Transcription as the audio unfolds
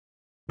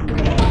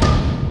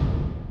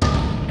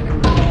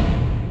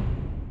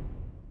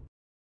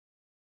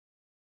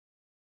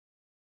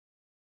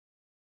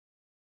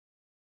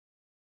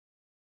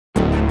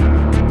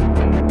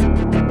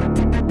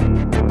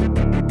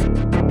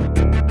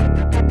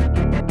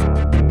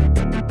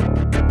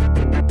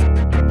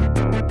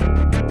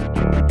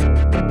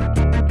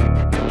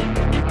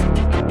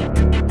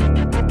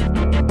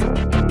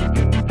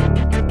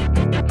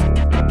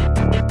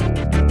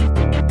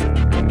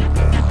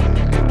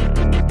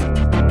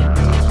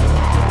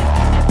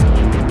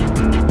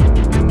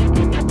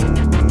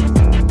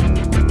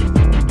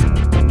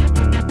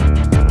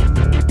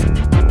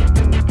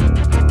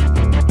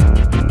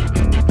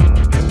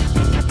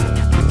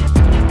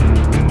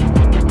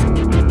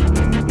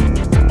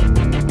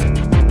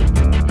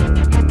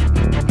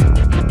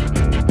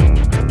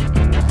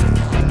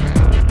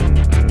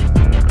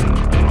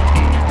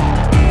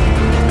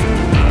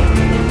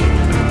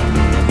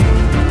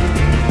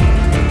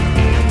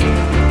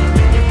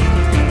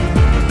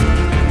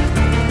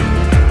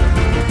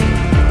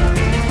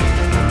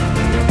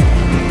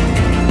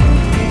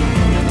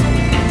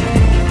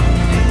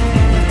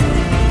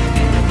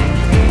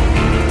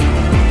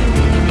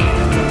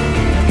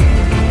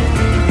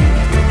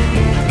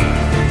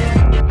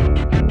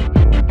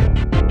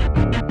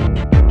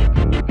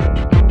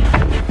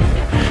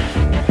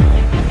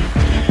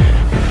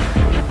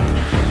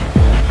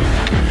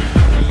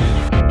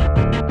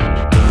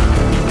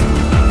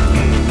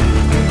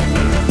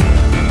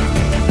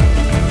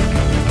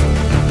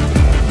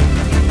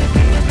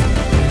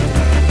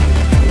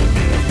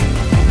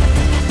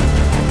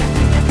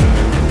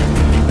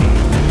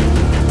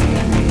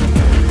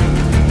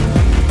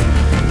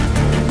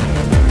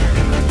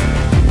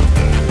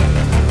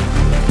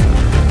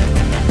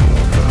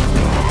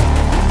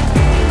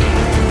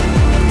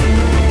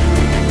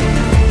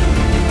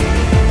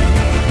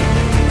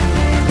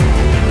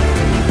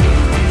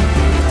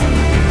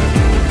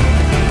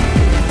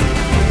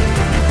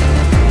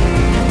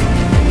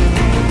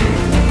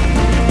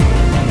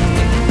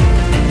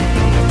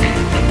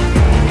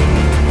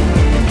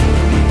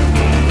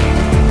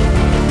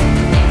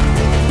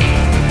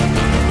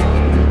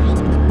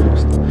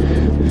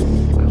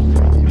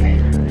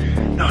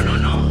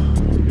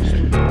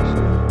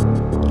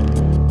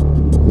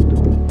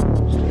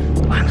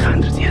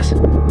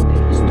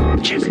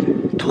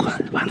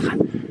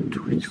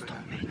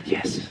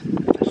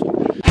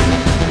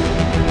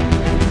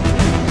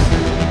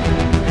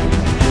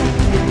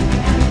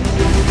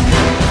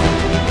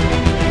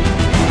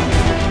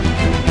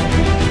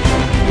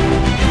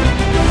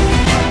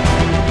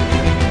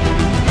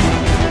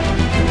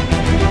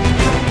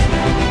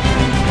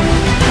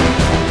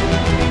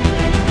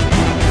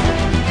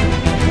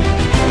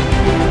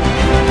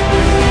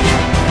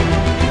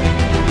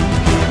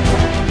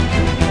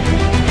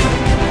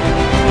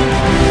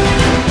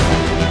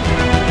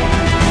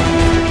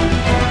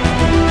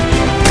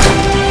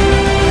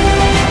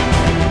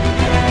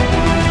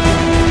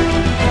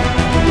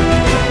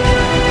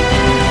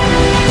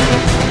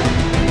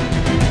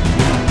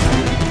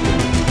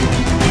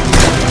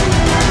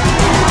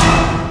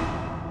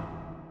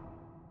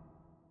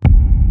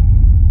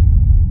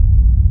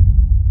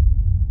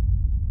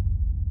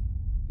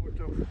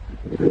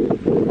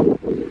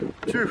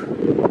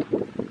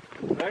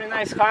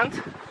nice hunt.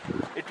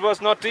 It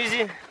was not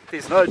easy.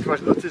 No, it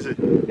was not easy.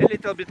 A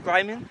little bit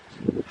climbing.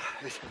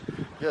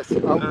 Yes,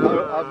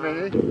 how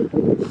many?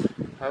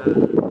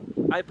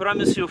 I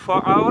promise you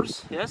 4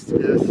 hours, yes?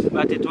 Yes.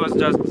 But it was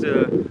just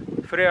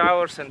 3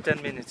 hours and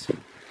 10 minutes.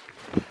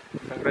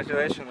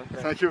 Congratulations.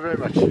 Thank you very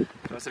much.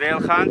 It was real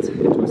hunt.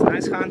 It was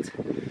nice hunt.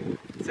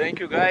 Thank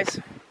you guys.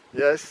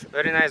 Yes.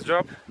 Very nice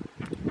job.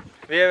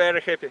 We are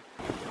very happy.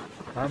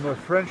 I'm a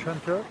French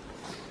hunter.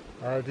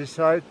 I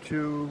decided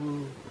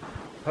to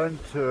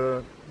hunt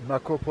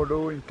Marco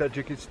Polo in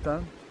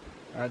Tajikistan,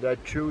 and I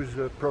choose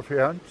Profi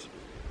hunt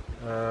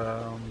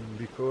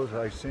because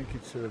I think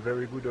it's a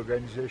very good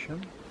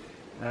organization.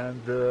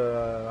 And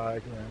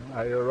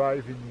I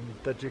arrive in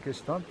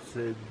Tajikistan.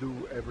 They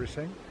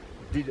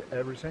did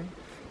everything,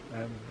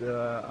 and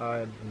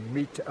I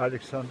meet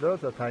Alexander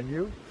that I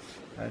knew,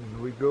 and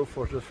we go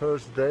for the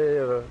first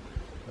day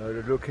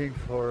looking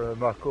for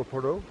Marco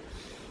Polo.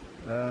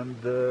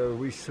 And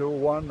we saw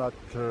one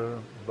at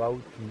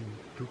about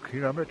 2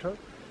 kilometers,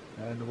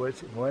 and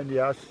when he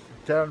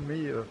tell me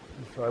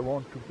if I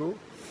want to go,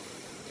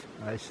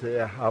 I say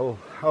how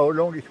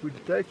long it will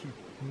take.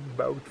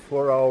 About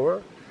 4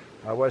 hours.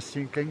 I was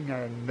thinking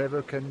I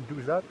never can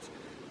do that.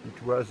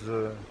 It was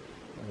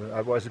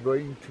I was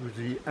going to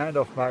the end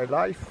of my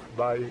life.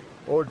 By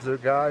all the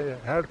guy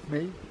helped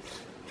me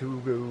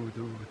to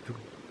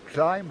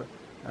climb,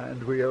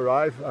 and we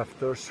arrived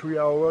after 3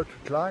 hours to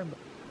climb.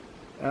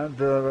 And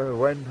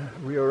when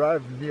we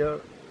arrived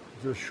near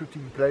the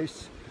shooting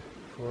place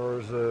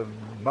for the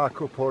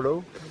Marco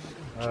Polo,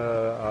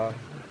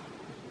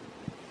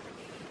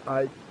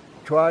 I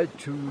tried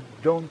to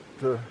don't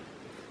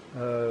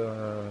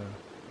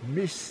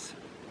miss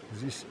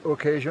this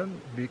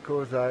occasion,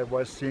 because I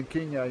was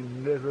thinking I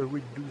never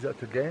would do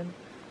that again,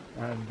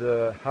 and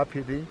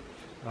happily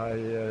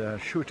I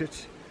shoot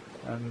it,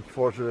 and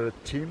for the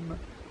team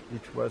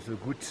it was a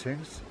good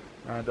thing,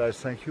 and I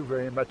thank you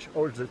very much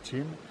all the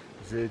team.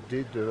 They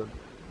did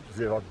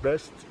their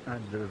best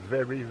and a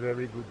very,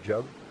 very good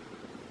job.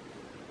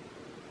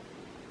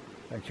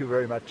 Thank you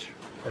very much,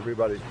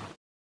 everybody.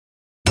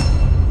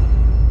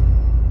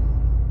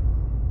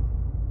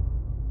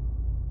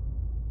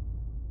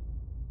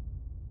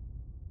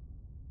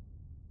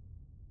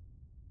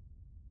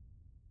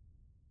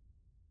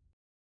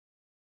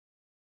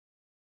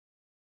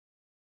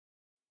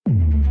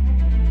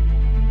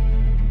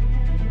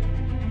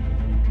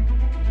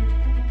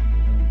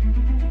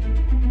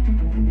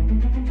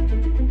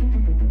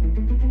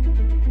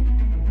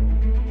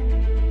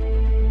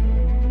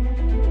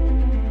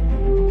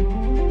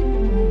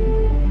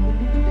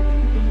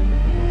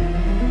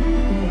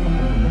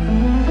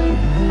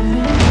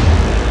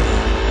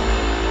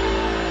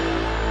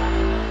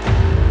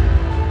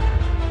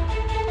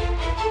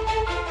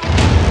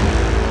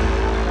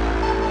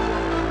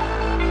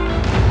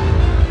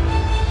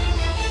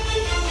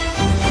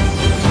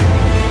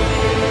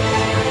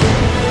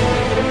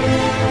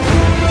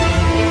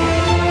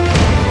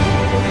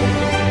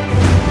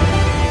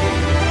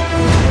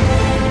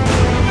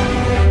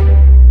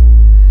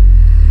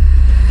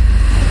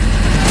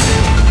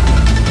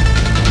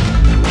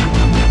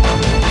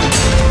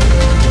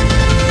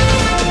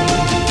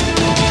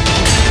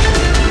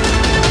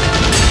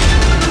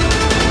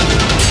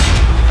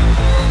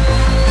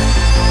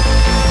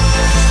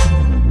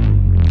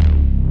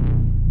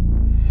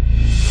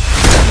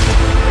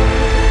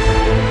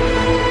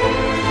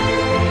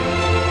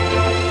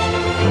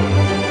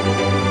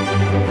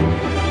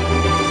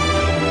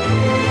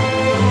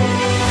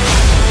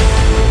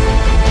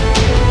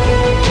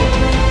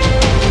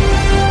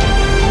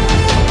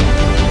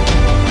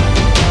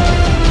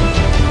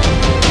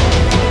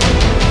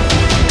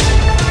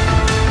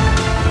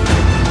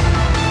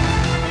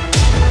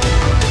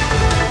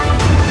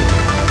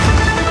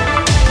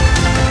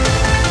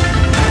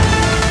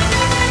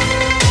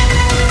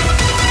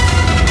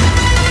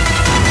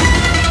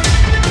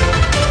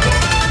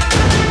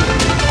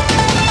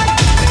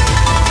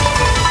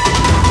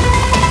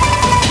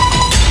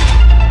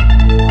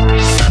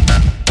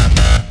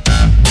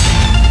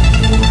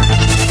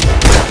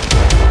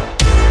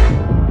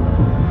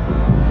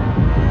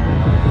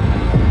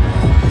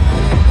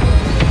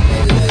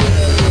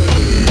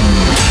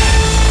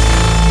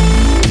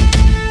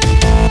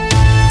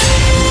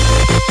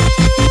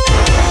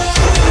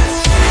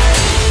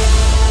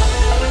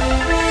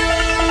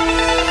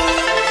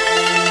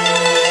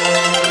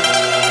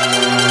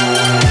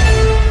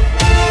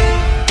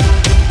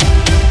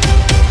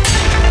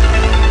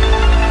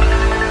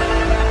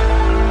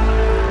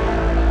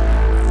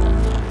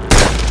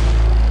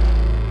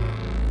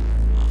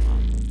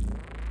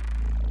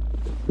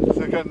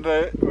 Second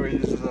day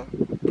with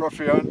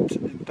Profi hunt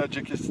in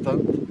Tajikistan.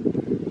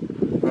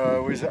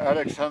 With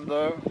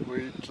Alexander,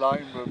 we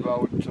climbed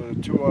about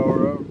 2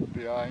 hours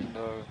behind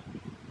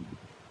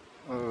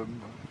a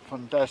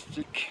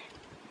fantastic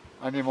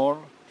animal.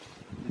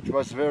 It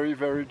was very,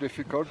 very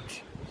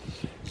difficult.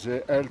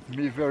 They helped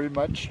me very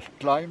much to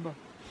climb,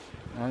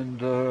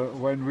 and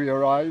when we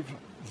arrived,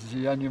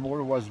 the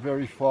animal was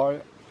very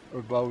far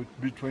about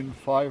between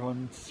 500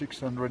 and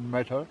 600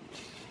 meters,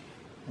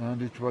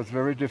 and it was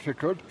very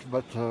difficult,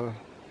 but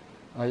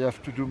I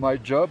have to do my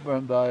job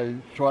and I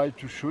try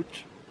to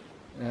shoot,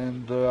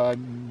 and I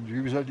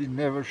usually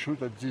never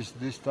shoot at this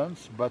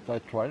distance, but I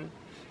try,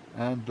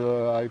 and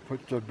I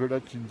put a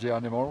bullet in the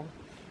animal.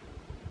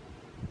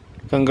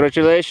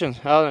 Congratulations,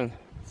 Alan.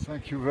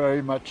 Thank you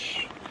very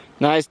much.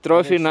 Nice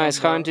trophy, Alexander. nice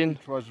hunting.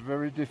 It was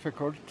very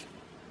difficult,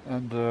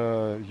 and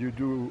you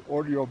do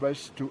all your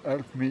best to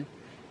help me,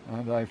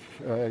 and I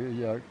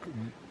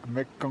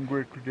make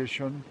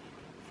congratulations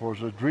for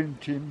the dream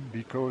team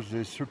because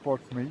they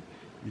support me.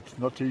 It's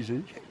not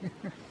easy,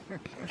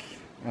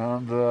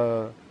 and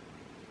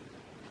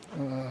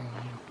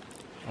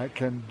I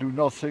can do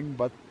nothing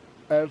but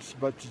else,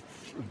 but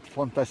it's a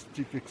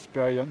fantastic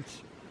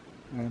experience,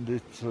 and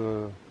it's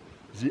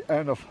the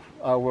end of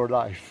our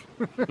life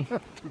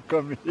to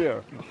come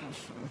here.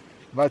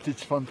 But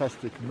it's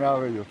fantastic,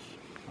 marvelous,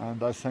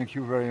 and I thank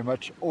you very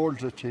much, all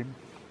the team.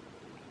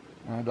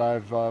 And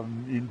I've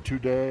in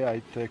today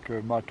I take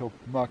a Marco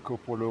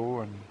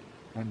Polo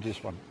and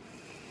this one.